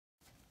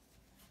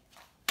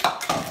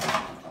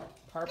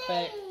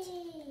Perfect.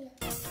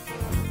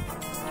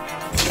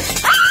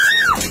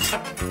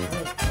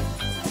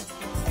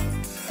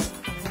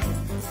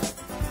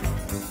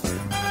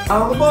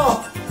 On the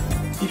ball.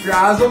 Keep your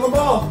eyes on the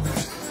ball.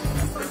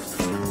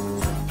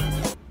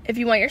 If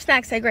you want your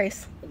snack, say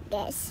grace.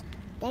 Yes.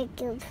 Thank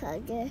you,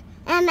 Father.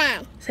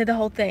 Amen. Say the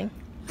whole thing.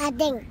 I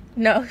think.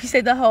 No, you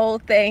say the whole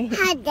thing.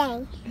 I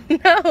think.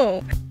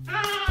 No.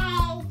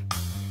 Hi.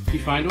 You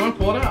find one,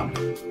 pull it out.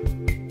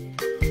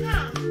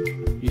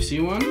 You see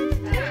one?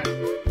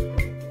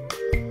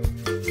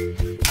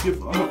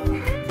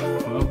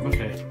 Well,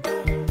 okay.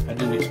 I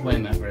didn't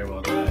explain that very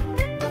well, did I?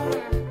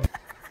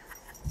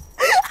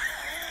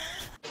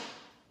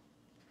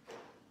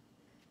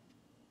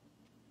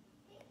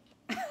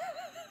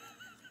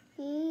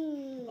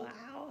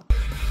 Wow.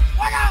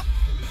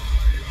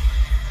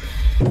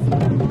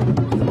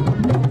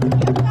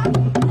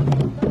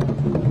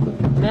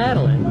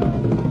 Madeline,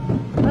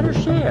 let her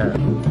share.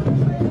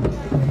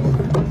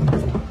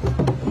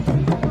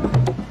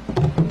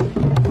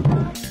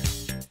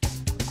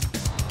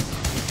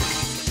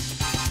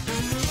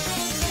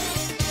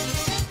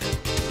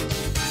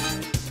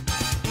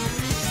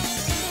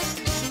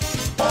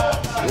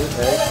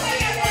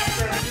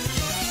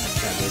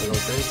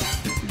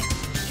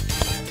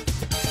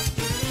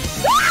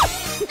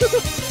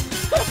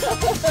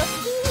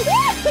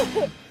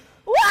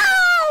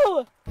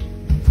 Wow!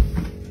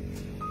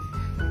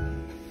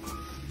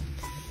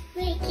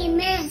 Mickey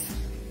Mouse.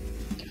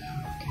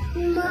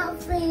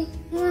 Muffin.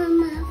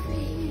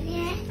 Muffin.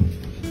 Yeah.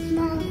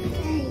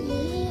 Muffin.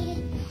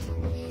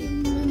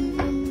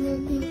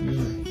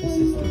 This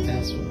is the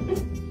best one.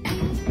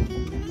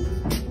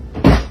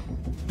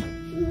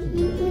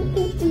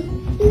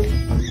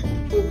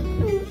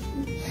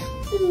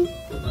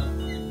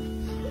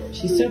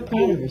 She's so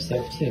proud of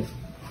herself, too.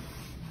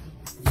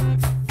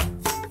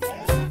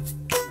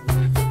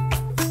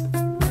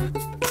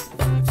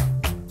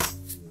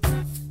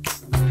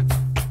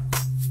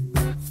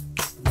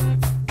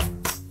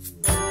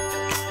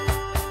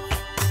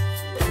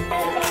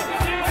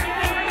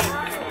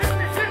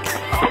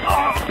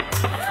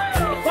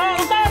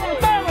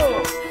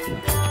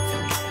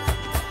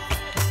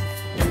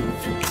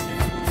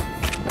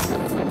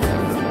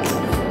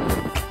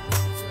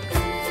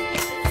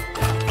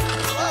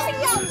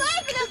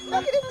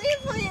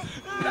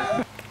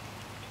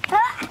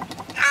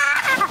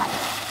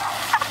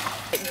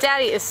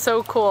 Daddy is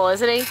so cool,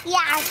 isn't he?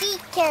 Yeah, he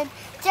can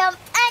jump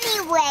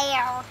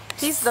anywhere.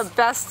 He's the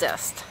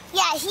bestest.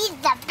 Yeah, he's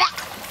the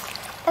best.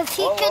 If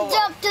he can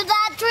jump to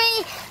that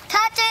tree,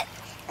 touch it,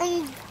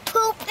 and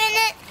poop in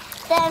it,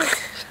 then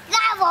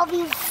that will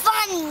be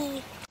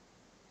funny.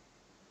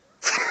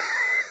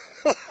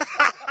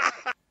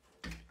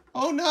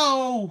 Oh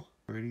no!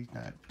 He's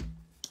not.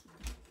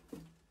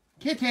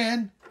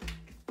 Kitten!